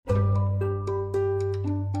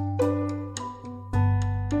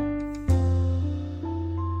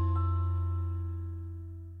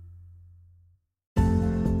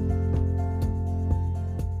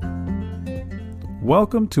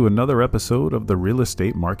Welcome to another episode of the Real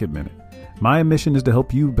Estate Market Minute. My mission is to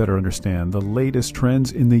help you better understand the latest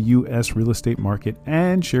trends in the U.S. real estate market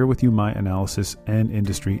and share with you my analysis and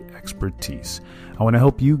industry expertise. I want to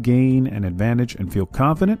help you gain an advantage and feel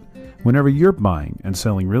confident whenever you're buying and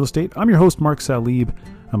selling real estate. I'm your host, Mark Salib.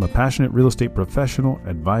 I'm a passionate real estate professional,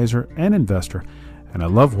 advisor, and investor, and I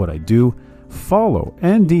love what I do. Follow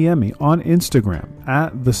and DM me on Instagram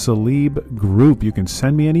at The Salib Group. You can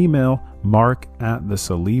send me an email,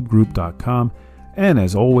 mark@thesalibgroup.com. And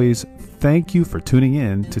as always, thank you for tuning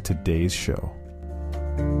in to today's show.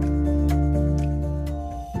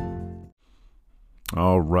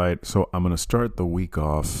 All right, so I'm going to start the week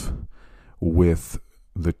off with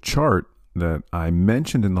the chart that I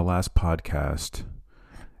mentioned in the last podcast.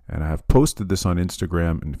 And I have posted this on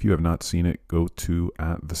Instagram, and if you have not seen it, go to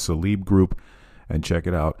the Salib Group and check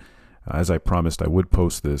it out. As I promised, I would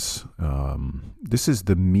post this. This is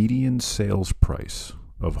the median sales price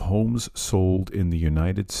of homes sold in the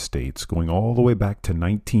United States, going all the way back to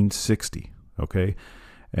 1960. Okay,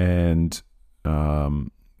 and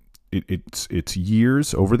it's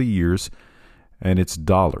years over the years. And it's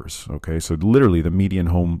dollars, okay? So literally the median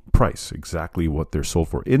home price, exactly what they're sold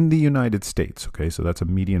for in the United States, okay? So that's a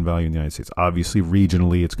median value in the United States. Obviously,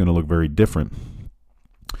 regionally, it's going to look very different.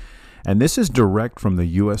 And this is direct from the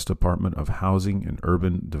U.S. Department of Housing and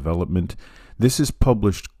Urban Development. This is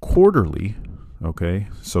published quarterly, okay?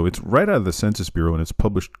 So it's right out of the Census Bureau, and it's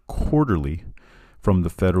published quarterly from the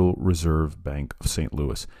Federal Reserve Bank of St.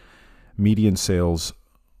 Louis. Median sales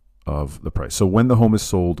of the price. So when the home is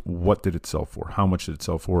sold, what did it sell for? How much did it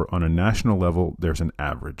sell for? On a national level, there's an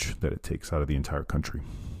average that it takes out of the entire country.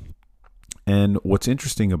 And what's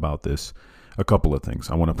interesting about this, a couple of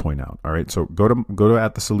things I want to point out. All right, so go to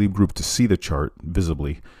at the Salib Group to see the chart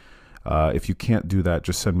visibly. If you can't do that,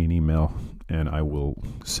 just send me an email and I will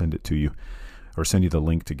send it to you, or send you the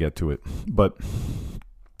link to get to it. But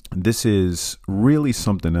this is really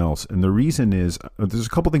something else. And the reason is, there's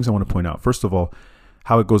a couple things I want to point out. First of all,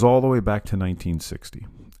 how it goes all the way back to 1960.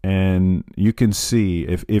 And you can see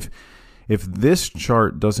if this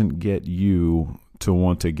chart doesn't get you to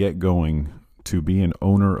want to get going to be an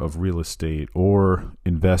owner of real estate or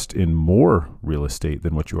invest in more real estate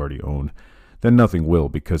than what you already own, then nothing will,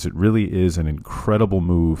 because it really is an incredible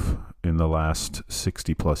move in the last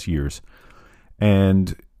 60 plus years.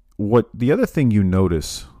 And what the other thing you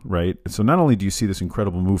notice, right? So not only do you see this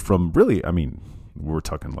incredible move from really, I mean, we're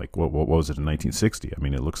talking like, what was it in 1960? I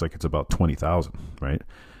mean, it looks like it's about 20,000, right?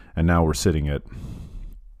 And now we're sitting at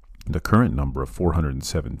the current number of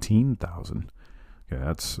 417,000. Okay,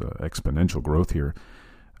 that's exponential growth here.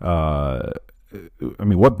 I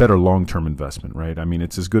mean, what better long-term investment, right? I mean,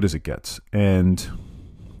 it's as good as it gets. And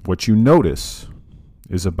what you notice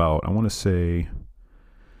is about, I want to say,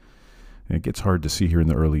 it gets hard to see here in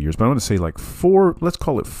the early years, but I want to say like four little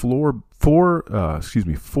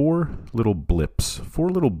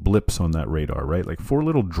blips on that radar, right? Like four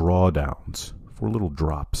little drawdowns, four little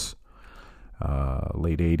drops.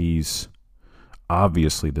 Late 80s,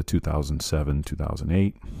 obviously the 2007,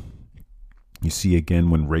 2008. You see again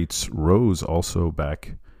when rates rose also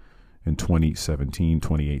back in 2017,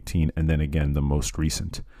 2018, and then again the most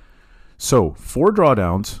recent. So 4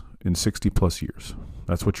 drawdowns in 60 plus years.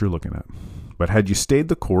 That's what you're looking at. But had you stayed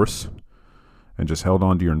the course and just held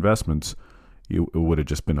on to your investments, it would have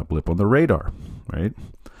just been a blip on the radar, right?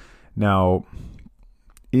 Now,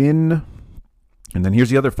 and then here's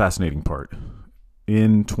the other fascinating part.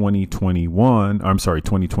 In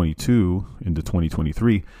 2022 into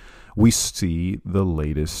 2023, we see the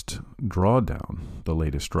latest drawdown, the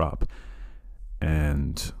latest drop.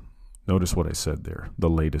 And notice what I said there, the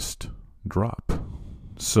latest drop.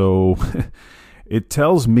 So it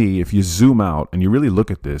tells me, if you zoom out and you really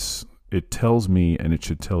look at this, it tells me, and it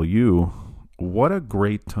should tell you, what a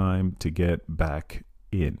great time to get back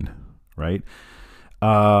in, right?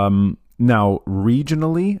 Now,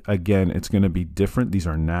 regionally, again, it's going to be different. These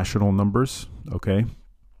are national numbers, okay?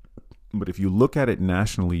 But if you look at it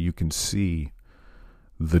nationally, you can see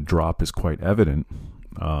the drop is quite evident.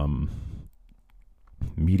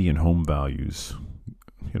 Median home values,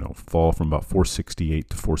 fall from about 468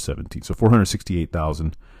 to 417. So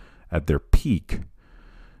 468,000 at their peak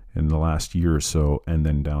in the last year or so, and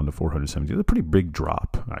then down to 417. It's a pretty big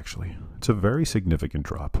drop, actually. It's a very significant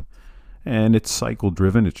drop. And it's cycle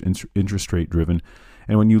driven, it's interest rate driven.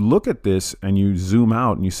 And when you look at this and you zoom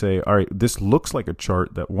out and you say, all right, this looks like a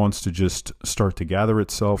chart that wants to just start to gather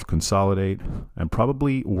itself, consolidate, and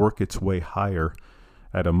probably work its way higher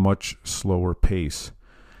at a much slower pace.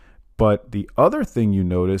 But the other thing you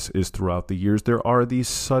notice is throughout the years, there are these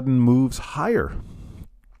sudden moves higher.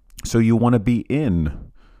 So you want to be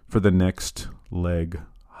in for the next leg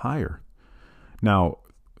higher. Now,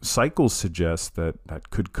 cycles suggest that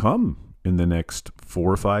could come in the next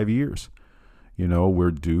 4 or 5 years.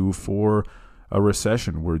 We're due for a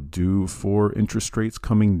recession. We're due for interest rates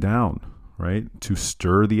coming down, right? To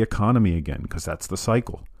stir the economy again, because that's the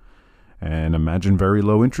cycle. And imagine very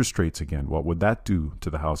low interest rates again. What would that do to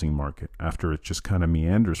the housing market after it just kind of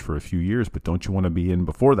meanders for a few years? But don't you want to be in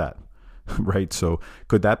before that, right? So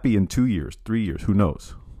could that be in 2 years, 3 years? Who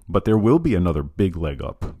knows? But there will be another big leg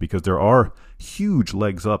up, because there are huge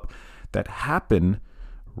legs up that happen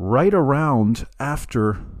right around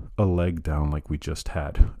after a leg down like we just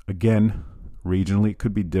had. Again, regionally, it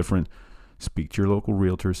could be different. Speak to your local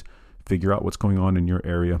realtors. Figure out what's going on in your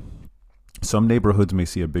area. Some neighborhoods may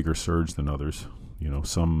see a bigger surge than others.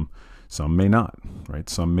 Some may not, right?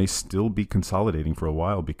 Some may still be consolidating for a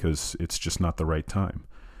while because it's just not the right time.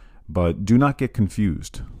 But do not get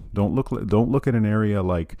confused. Don't look at an area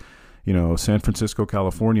like, San Francisco,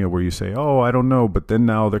 California, where you say, oh, I don't know, but then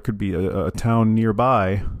now there could be a town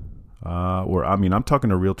nearby. I'm talking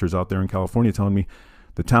to realtors out there in California telling me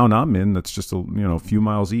the town I'm in, that's just a few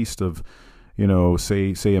miles east of,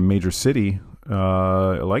 say a major city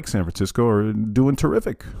like San Francisco, are doing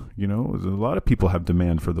terrific. A lot of people have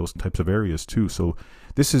demand for those types of areas too. So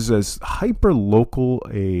this is as hyper local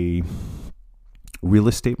a real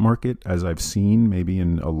estate market as I've seen maybe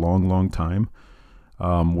in a long, long time,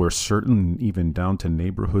 where certain, even down to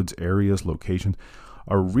neighborhoods, areas, locations,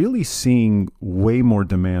 are really seeing way more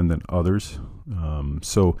demand than others.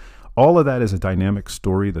 So all of that is a dynamic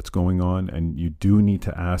story that's going on, and you do need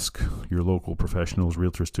to ask your local professionals,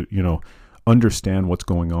 realtors, to understand what's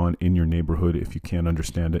going on in your neighborhood if you can't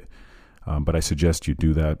understand it. But I suggest you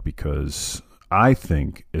do that, because I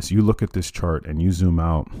think as you look at this chart and you zoom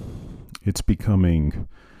out, it's becoming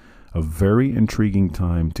a very intriguing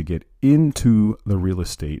time to get into the real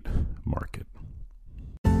estate market.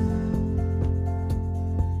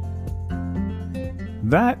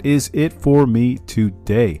 That is it for me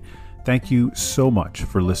today. Thank you so much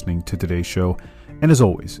for listening to today's show. And as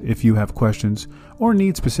always, if you have questions or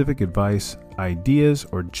need specific advice, ideas,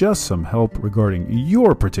 or just some help regarding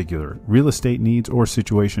your particular real estate needs or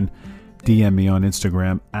situation, DM me on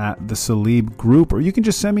Instagram at The Salib Group, or you can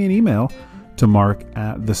just send me an email to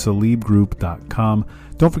mark@thesalibgroup.com.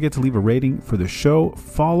 Don't forget to leave a rating for the show,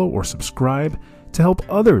 follow or subscribe to help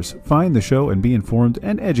others find the show and be informed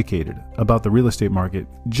and educated about the real estate market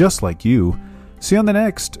just like you. See you on the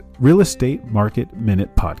next Real Estate Market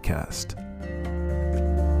Minute podcast.